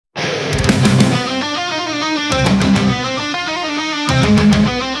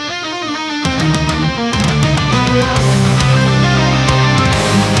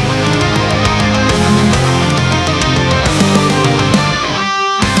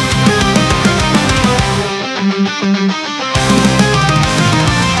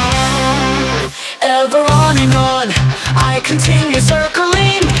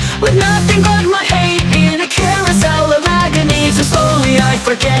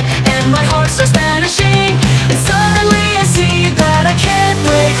forget, and my heart starts vanishing. And suddenly I see that I can't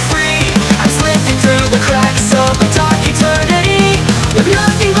break free. I'm slipping through the cracks of a dark eternity, with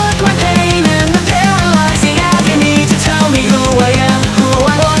nothing but my pain and the paralyzing agony to tell me who I am, who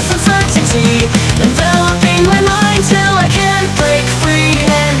I lost uncertainty, enveloping my mind till I can't break free.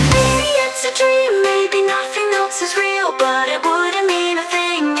 And maybe it's a dream, maybe nothing else is real, but it wouldn't mean a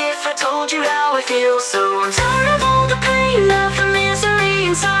thing if I told you how I feel. So I'm tired of all the pain, of the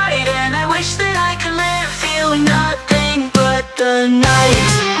misery inside, and I wish that I could live feeling nothing but the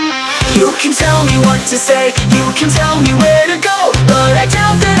night. You can tell me what to say, you can tell me where to go, but I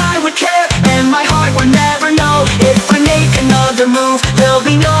doubt that I would care, and my heart would never know. If I make another move, there'll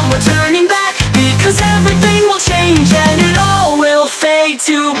be no more turning back, because everything will change and it all will fade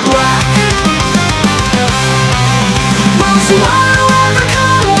to black. Will tomorrow ever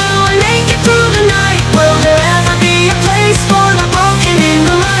come? Will I make it through the night? Will there ever be a place for the broken in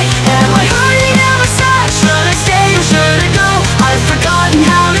the light? Am I hurting ever sad? Should I stay or should I go? I've forgotten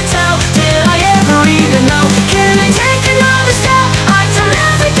how to tell. Did I ever even know? Can I take another step? I've done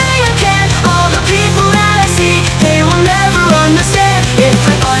everything I can. All the people that I see, they will never understand. If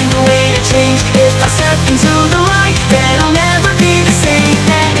I find a way to change, if I step into the light, then I'll never be the same,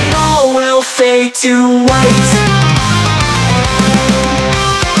 and it all will fade to white.